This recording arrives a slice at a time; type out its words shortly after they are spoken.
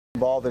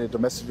involved in a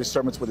domestic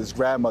disturbance with his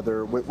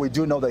grandmother. We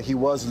do know that he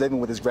was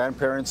living with his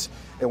grandparents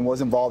and was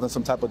involved in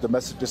some type of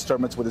domestic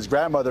disturbance with his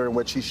grandmother, in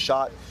which he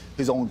shot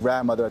his own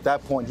grandmother. At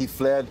that point, he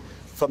fled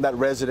from that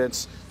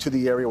residence to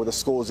the area where the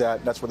school is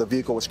at. That's where the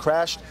vehicle was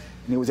crashed,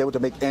 and he was able to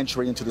make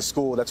entry into the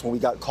school. That's when we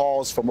got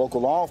calls from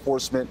local law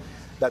enforcement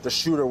that the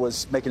shooter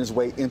was making his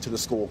way into the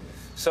school.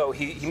 So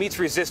he meets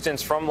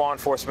resistance from law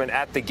enforcement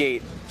at the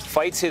gate,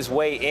 fights his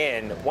way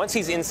in. Once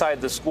he's inside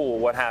the school,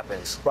 what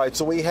happens? Right,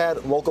 so we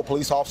had local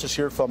police officers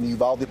here from the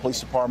Uvalde Police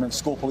Department,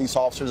 school police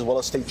officers, as well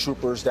as state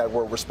troopers that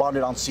were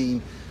responding on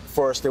scene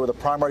first. They were the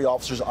primary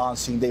officers on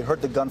scene. They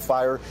heard the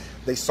gunfire.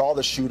 They saw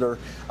the shooter.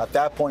 At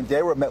that point,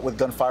 they were met with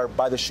gunfire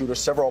by the shooter.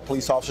 Several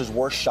police officers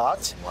were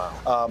shot.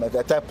 Wow.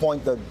 At that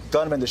point, the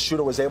gunman, the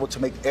shooter, was able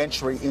to make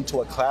entry into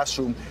a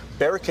classroom,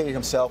 barricaded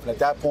himself, and at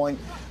that point,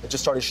 it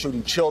just started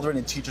shooting children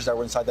and teachers that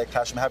were inside that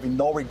classroom, having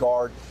no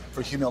regard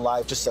for human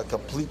life. Just a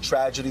complete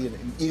tragedy, and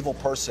an evil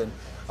person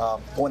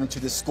going into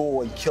this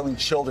school and killing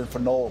children for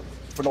no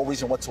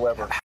reason whatsoever.